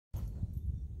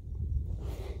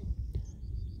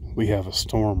We have a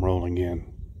storm rolling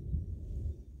in.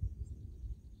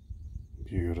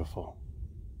 Beautiful.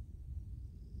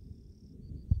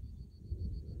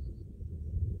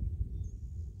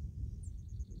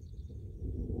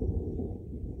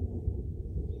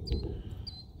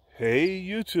 Hey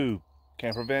YouTube,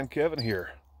 Campervan Kevin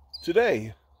here.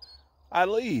 Today, I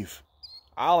leave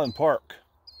Island Park,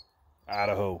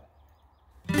 Idaho.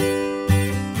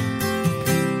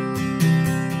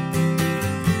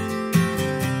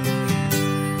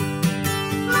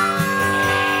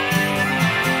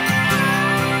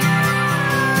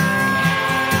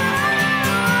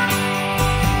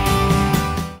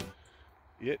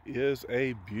 It is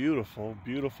a beautiful,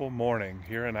 beautiful morning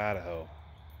here in Idaho.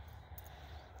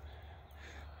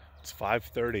 It's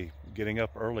 5:30, getting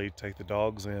up early to take the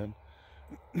dogs in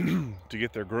to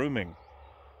get their grooming.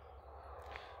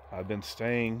 I've been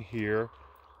staying here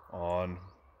on,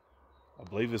 I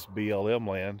believe it's BLM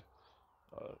land,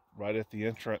 right at the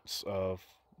entrance of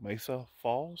Mesa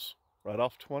Falls, right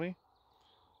off 20.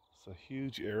 It's a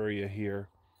huge area here.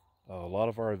 A lot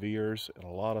of RVers and a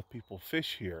lot of people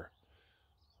fish here.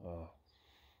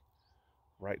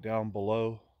 Right down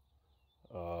below,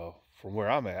 from where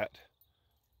I'm at,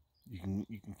 you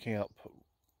can camp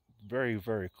very,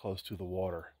 very close to the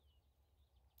water.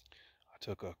 I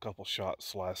took a couple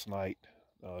shots last night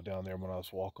down there when I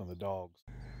was walking the dogs.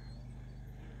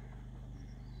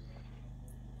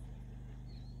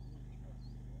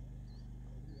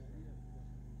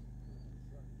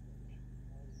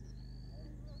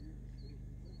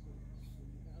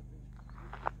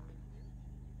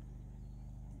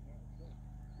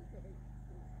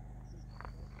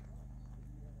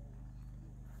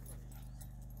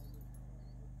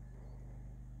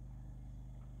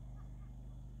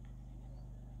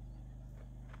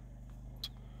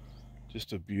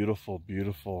 Just a beautiful,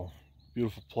 beautiful,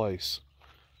 beautiful place.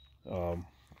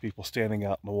 People standing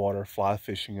out in the water, fly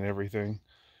fishing and everything.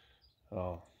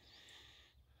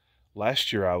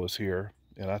 Last year I was here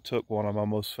and I took one of my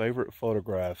most favorite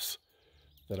photographs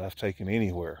that I've taken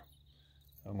anywhere.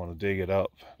 I'm going to dig it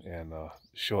up and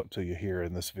show it to you here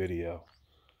in this video.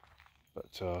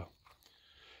 But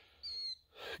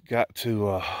got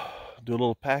to do a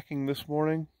little packing this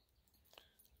morning.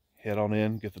 Head on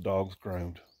in, get the dogs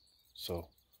groomed. So,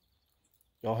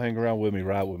 y'all hang around with me,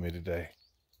 ride with me today.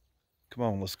 Come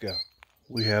on, let's go.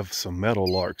 We have some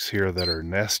meadowlarks here that are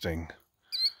nesting.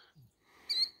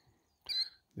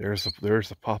 There's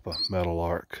the papa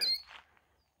meadowlark.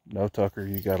 No, Tucker,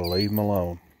 you gotta leave them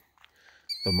alone.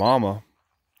 The mama,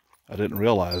 I didn't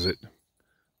realize it,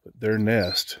 but their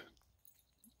nest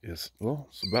is, well,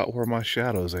 it's about where my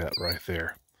shadow's at right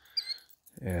there.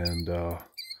 And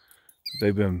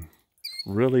they've been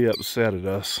really upset at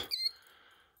us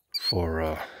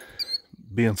for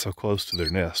being so close to their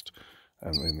nest. I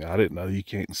mean, I didn't know you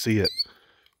can't see it.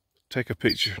 Take a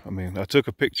picture. I mean, I took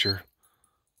a picture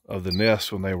of the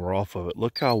nest when they were off of it.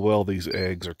 Look how well these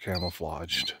eggs are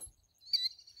camouflaged.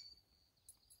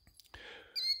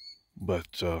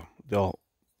 But they'll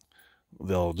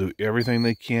do everything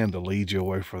they can to lead you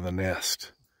away from the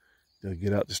nest. They'll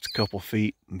get out just a couple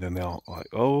feet and then they'll like,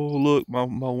 oh look, my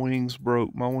wings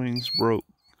broke, my wings broke.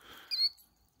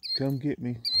 Come get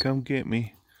me, come get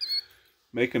me.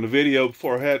 Making a video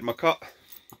before I had my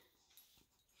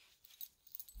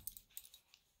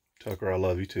Tucker, I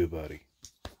love you too, buddy.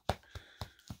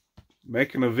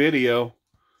 Making a video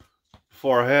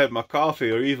before I had my coffee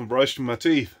or even brushing my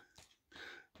teeth.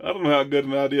 I don't know how good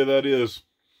an idea that is.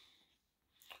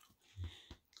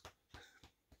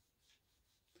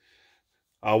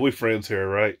 Oh, we friends here,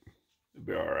 right? It'll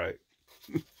be all right.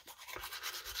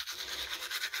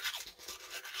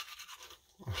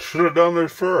 I should have done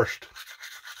this first.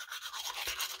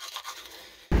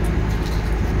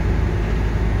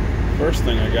 First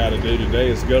thing I got to do today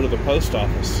is go to the post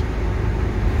office.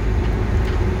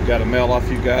 Got to mail off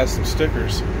you guys some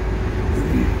stickers.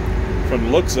 From the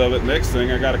looks of it, next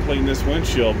thing I got to clean this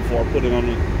windshield before I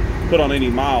put on any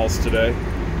miles today.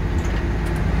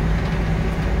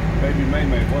 Maybe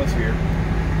MaeMae was here.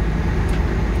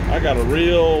 I got a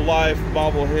real life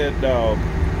bobblehead dog.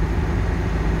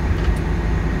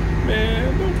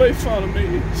 Man, don't make fun of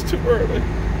me. It's too early.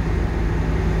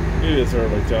 It is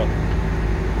early, Tuck.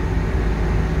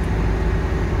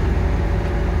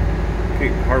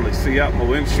 Can't hardly see out my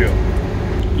windshield.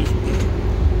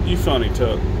 You funny,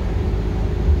 Tuck.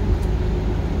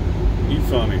 You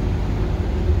funny.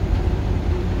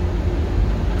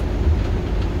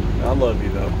 I love you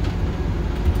though.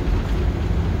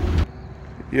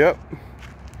 Yep,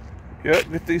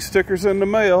 get these stickers in the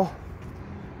mail.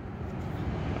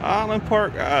 Island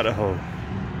Park, Idaho.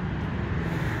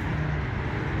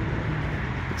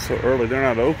 So early, they're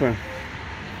not open.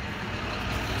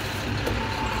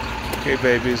 Okay,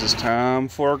 babies, it's time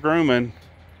for grooming.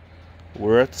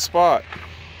 We're at the spot.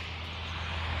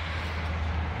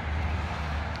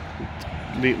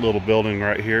 Neat little building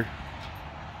right here.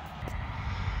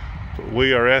 But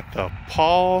we are at the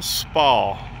Paw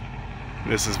Spa.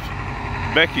 This is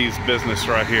Becky's business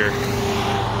right here.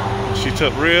 She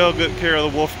took real good care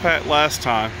of the wolf pack last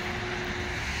time.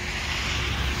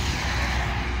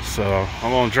 So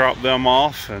I'm gonna drop them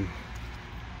off, and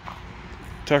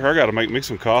Tucker, I gotta make me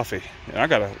some coffee. And I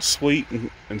gotta sweeten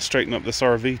and straighten up this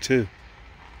RV too.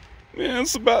 Man,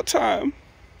 it's about time.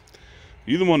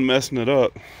 You're the one messing it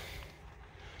up.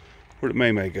 Where did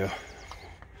MaeMae go?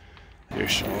 There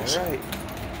she is. All right.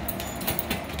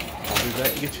 I'll be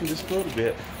back and get you this boat a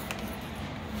bit.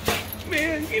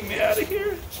 Man, get me out of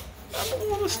here. I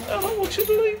don't want you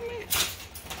to leave me.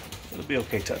 It'll be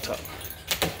okay, Tut Tut.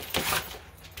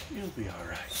 You'll be all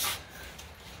right.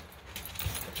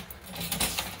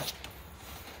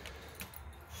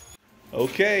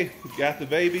 Okay, got the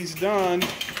babies done.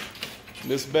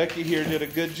 Miss Becky here did a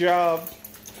good job.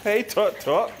 Hey, Tut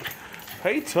Tut.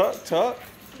 Hey, Tut Tut.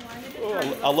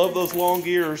 Oh, I love those long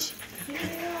ears.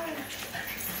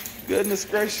 Goodness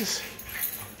gracious.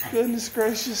 Goodness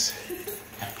gracious.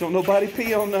 Don't nobody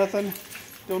pee on nothing.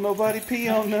 Don't nobody pee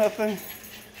on nothing.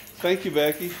 Thank you,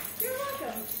 Becky. You're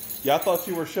welcome. Yeah, I thought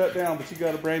you were shut down, but you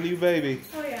got a brand new baby.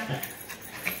 Oh, yeah.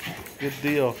 Good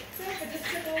deal. Just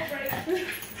took a little break.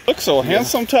 Look so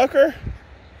handsome, Tucker.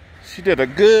 She did a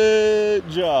good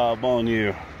job on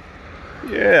you.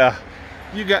 Yeah.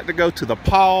 You got to go to the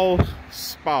Paw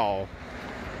Spa.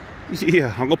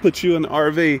 Yeah, I'm going to put you in the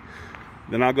RV.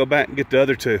 Then I'll go back and get the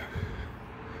other two.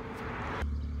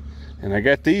 And I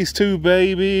got these two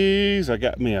babies. I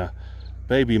got me a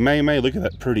baby MaeMae. Look at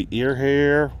that pretty ear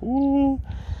hair. Ooh.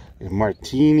 And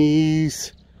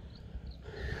Martinis.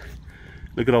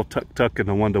 Look at old Tuck Tuck and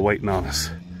the one waiting on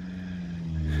us.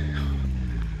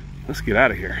 Let's get out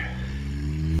of here.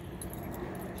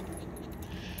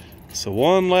 So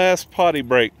one last potty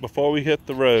break before we hit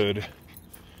the road.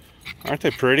 Aren't they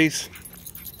pretties?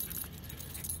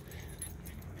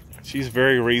 She's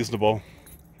very reasonable.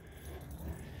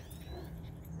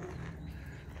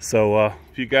 So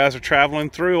if you guys are traveling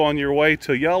through on your way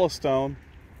to Yellowstone,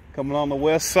 coming on the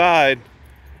west side,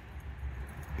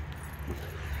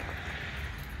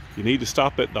 you need to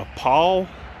stop at the Paw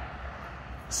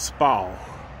Spa.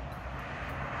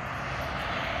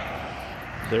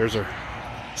 There's her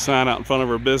sign out in front of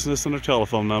her business and her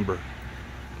telephone number.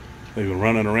 They've been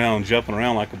running around, jumping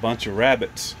around like a bunch of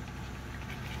rabbits.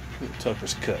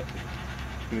 Tucker's cut.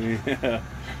 Yeah,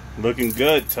 looking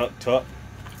good, Tuck Tuck.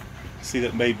 See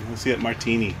that baby? See that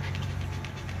Martini?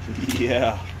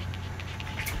 Yeah,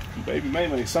 baby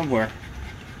MaeMae somewhere.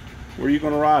 Where are you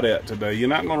going to ride at today? You're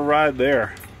not going to ride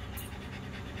there.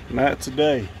 Not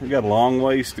today. We got a long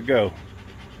ways to go.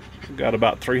 We've got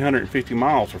about 350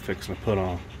 miles we're fixing to put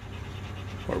on,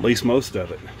 or at least most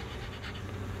of it.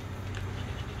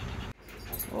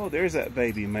 Oh, there's that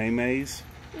baby MaeMae's.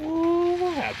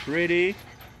 Oh, how pretty.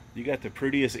 You got the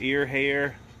prettiest ear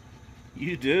hair.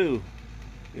 You do.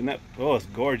 Isn't that? Oh, it's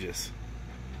gorgeous.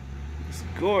 It's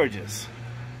gorgeous.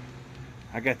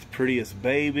 I got the prettiest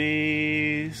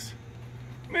babies.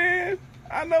 Man,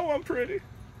 I know I'm pretty.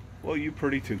 Well, you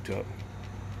pretty too, Tuck.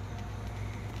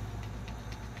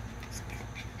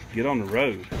 Get on the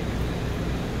road.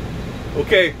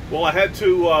 Okay, well, I had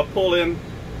to pull in.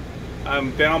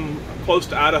 I'm down close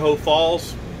to Idaho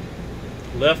Falls.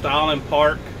 Left Island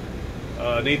Park.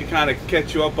 Need to kind of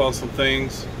catch you up on some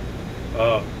things.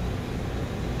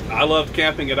 I loved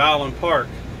camping at Island Park.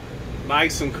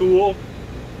 Nice and cool,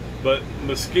 but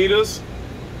mosquitoes,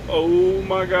 oh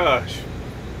my gosh.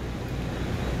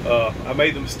 I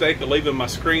made the mistake of leaving my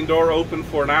screen door open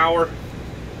for an hour.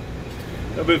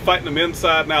 I've been fighting them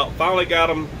inside and out. Finally got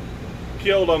them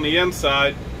killed on the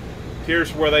inside.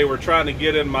 Here's where they were trying to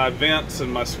get in my vents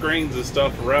and my screens and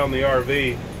stuff around the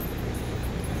RV.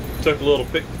 Took a little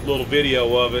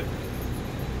video of it.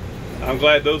 I'm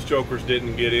glad those jokers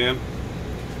didn't get in.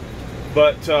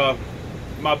 But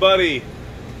my buddy,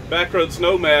 Backroads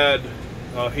Nomad,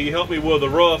 he helped me with the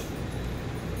roof.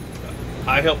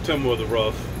 I helped him with the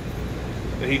roof.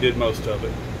 He did most of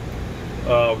it.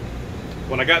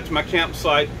 When I got to my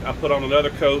campsite, I put on another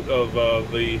coat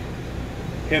of the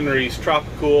Henry's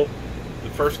Tropicool. The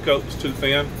first coat was too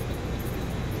thin,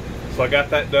 so I got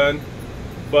that done.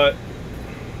 But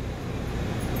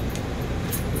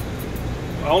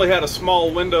I only had a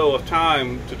small window of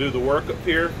time to do the work up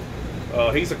here.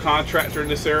 He's a contractor in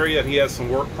this area and he has some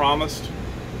work promised.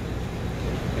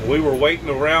 And we were waiting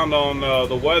around on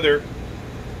the weather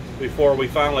before we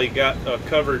finally got a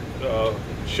covered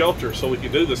shelter so we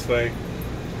could do this thing.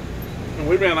 And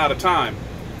we ran out of time.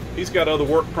 He's got other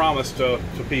work promised to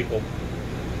people,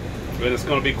 and it's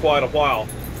going to be quite a while.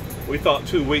 We thought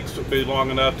 2 weeks would be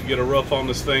long enough to get a roof on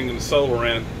this thing and the solar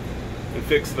in and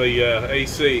fix the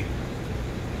AC.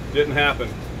 Didn't happen.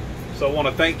 So I want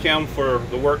to thank him for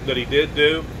the work that he did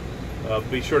do.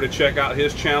 Be sure to check out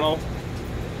his channel,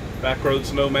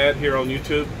 Backroads Nomad, here on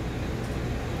YouTube.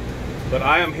 But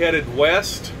I am headed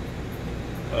west.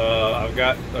 I've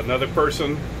got another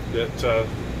person that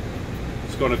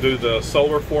is going to do the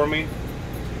solar for me.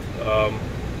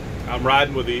 I'm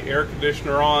riding with the air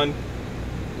conditioner on,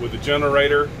 with the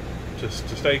generator to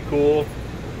stay cool.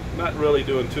 Not really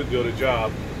doing too good a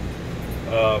job,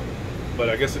 but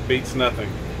I guess it beats nothing.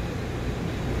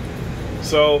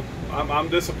 So I'm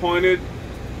disappointed,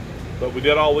 but we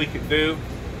did all we could do.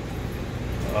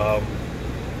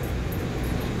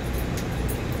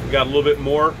 We got a little bit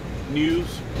more news.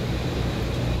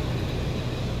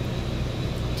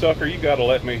 Tucker, you gotta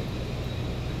let me.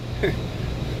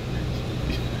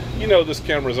 You know this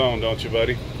camera's on, don't you,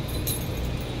 buddy?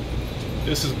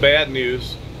 This is bad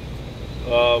news.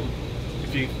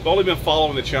 If you've only been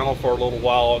following the channel for a little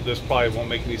while, this probably won't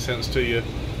make any sense to you.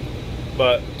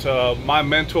 But my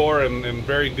mentor and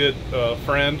very good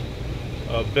friend,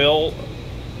 Bill,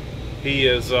 he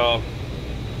is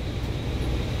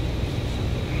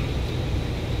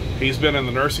he's been in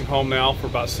the nursing home now for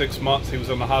about 6 months. He was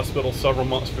in the hospital several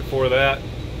months before that.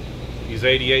 He's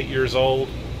 88 years old.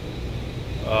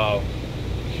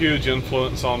 Huge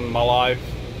influence on my life.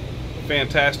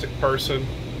 Fantastic person,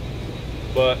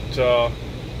 but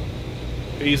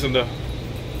he's in the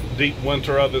deep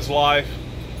winter of his life.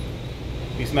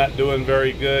 He's not doing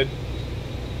very good.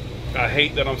 I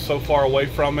hate that I'm so far away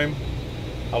from him.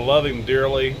 I love him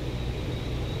dearly.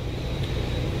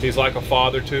 He's like a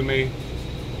father to me,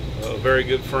 a very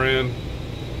good friend.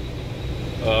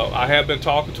 I have been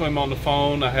talking to him on the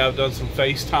phone. I have done some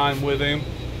FaceTime with him.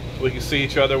 We can see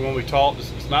each other when we talk.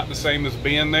 It's not the same as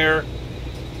being there,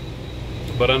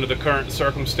 but under the current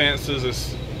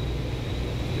circumstances,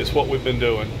 it's what we've been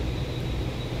doing.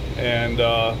 And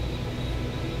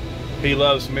he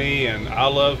loves me, and I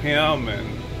love him,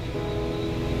 and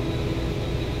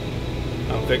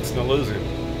I'm fixing to lose him.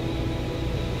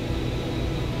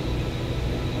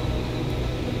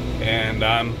 And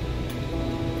I'm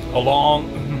a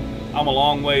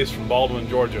long ways from Baldwin,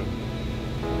 Georgia.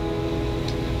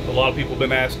 A lot of people have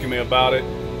been asking me about it.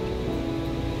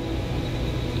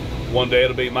 One day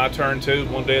it'll be my turn too.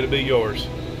 One day it'll be yours.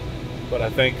 But I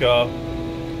think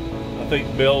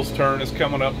Bill's turn is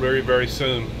coming up very, very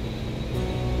soon.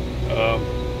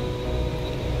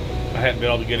 I hadn't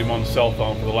been able to get him on the cell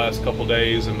phone for the last couple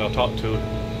days, and I'll talk to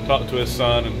his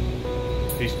son, and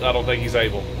I don't think he's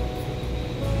able.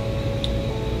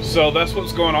 So that's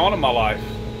what's going on in my life.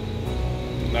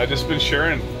 And I've just been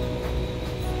sharing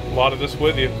a lot of this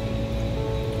with you.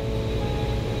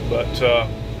 But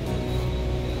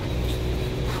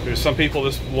there's some people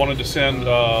that wanted to send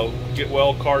get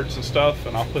well cards and stuff,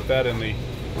 and I'll put that in the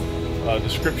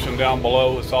description down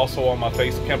below. It's also on my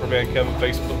Campervan Kevin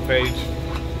Facebook page.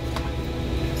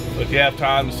 But if you have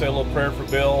time to say a little prayer for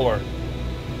Bill,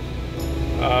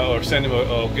 or send him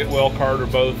a get well card, or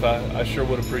both, I sure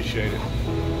would appreciate it.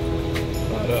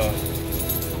 But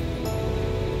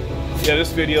yeah,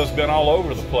 this video's been all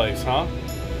over the place, huh?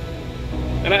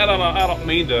 And I don't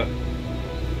mean to.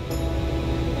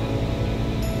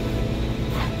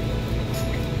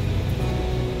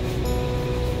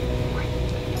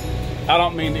 I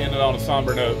don't mean to end it on a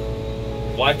somber note.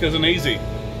 Life isn't easy.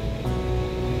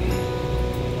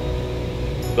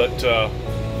 But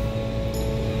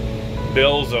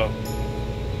Bill's a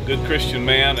good Christian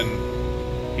man,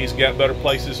 and he's got better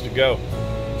places to go.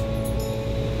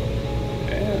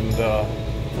 And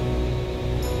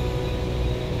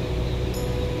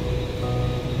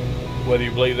whether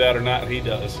you believe that or not, he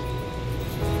does.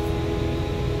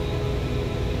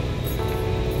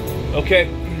 Okay.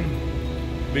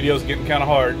 Video's getting kind of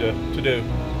hard to do.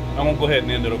 I'm gonna go ahead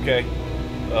and end it, okay?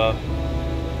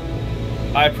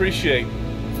 I appreciate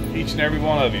each and every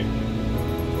one of you.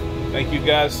 Thank you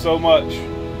guys so much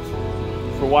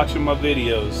for watching my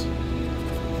videos.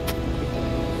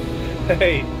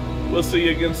 Hey, we'll see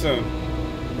you again soon.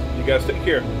 You guys take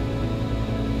care.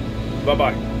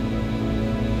 Bye-bye.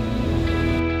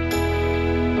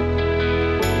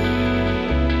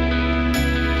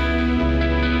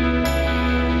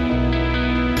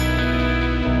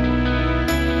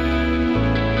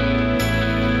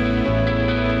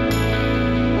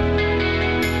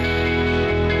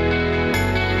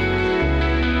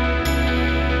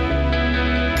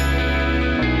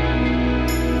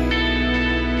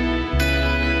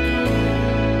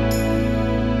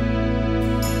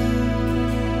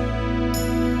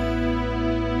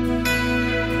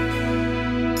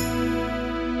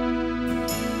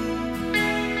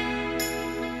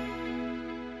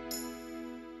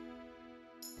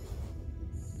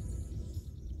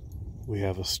 we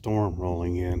have a storm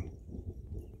rolling in.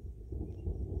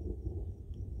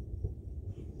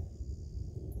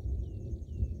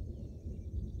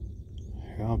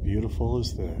 How beautiful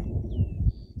is that?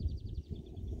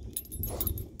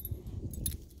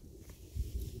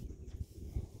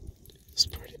 It's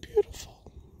pretty beautiful.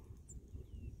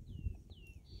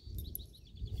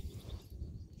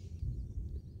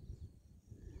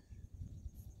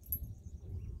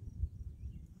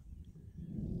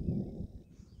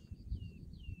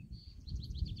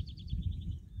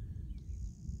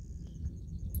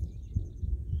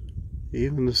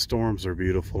 Even the storms are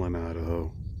beautiful in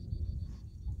Idaho.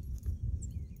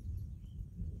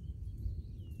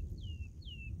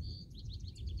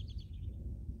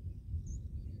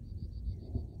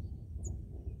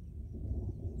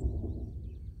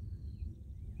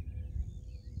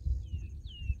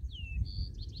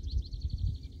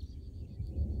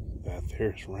 That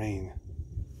there's rain.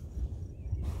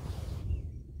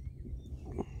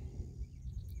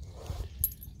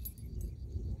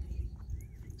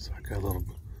 So I got a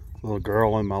little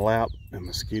girl in my lap and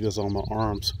mosquitoes on my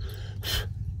arms.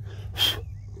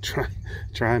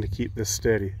 Trying to keep this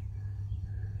steady.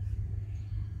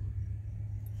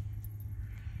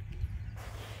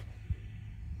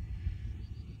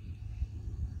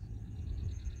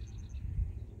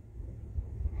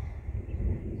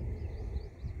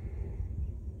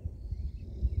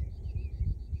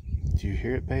 Do you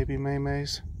hear it, baby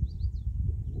MaeMaes?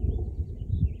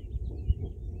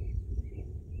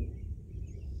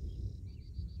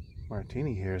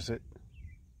 Martini hears it.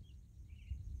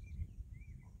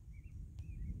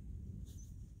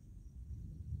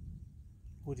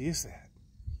 What is that?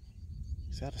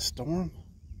 Is that a storm?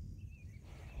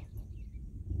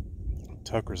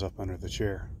 Tucker's up under the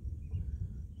chair.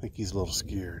 I think he's a little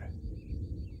scared.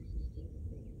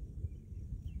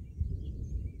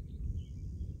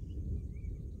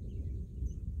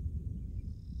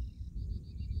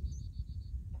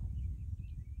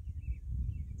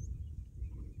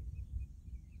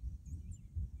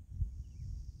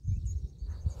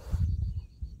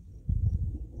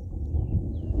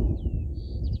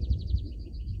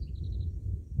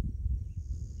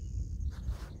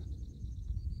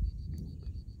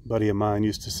 A buddy of mine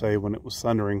used to say when it was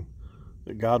thundering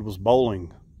that God was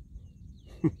bowling.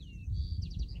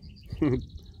 I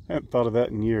haven't thought of that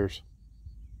in years.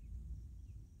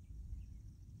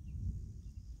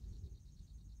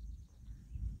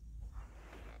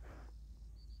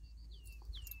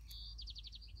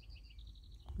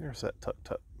 There's that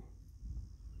tut-tut.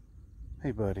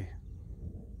 Hey, buddy.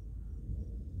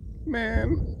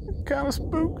 Man, it kind of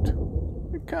spooked.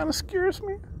 It kind of scares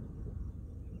me.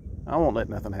 I won't let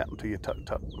nothing happen to you,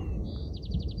 tut-tut.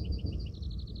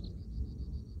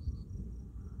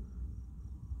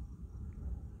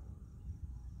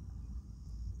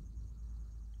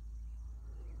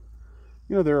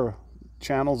 You know, there are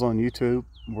channels on YouTube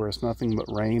where it's nothing but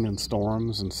rain and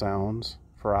storms and sounds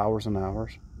for hours and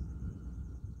hours.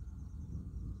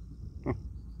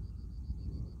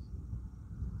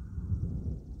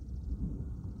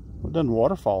 I've done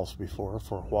waterfalls before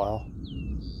for a while.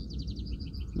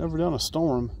 Never done a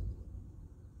storm.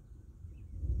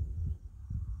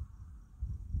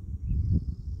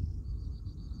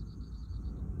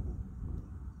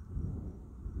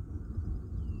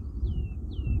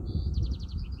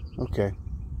 Okay.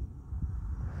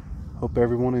 Hope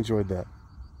everyone enjoyed that.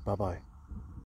 Bye-bye.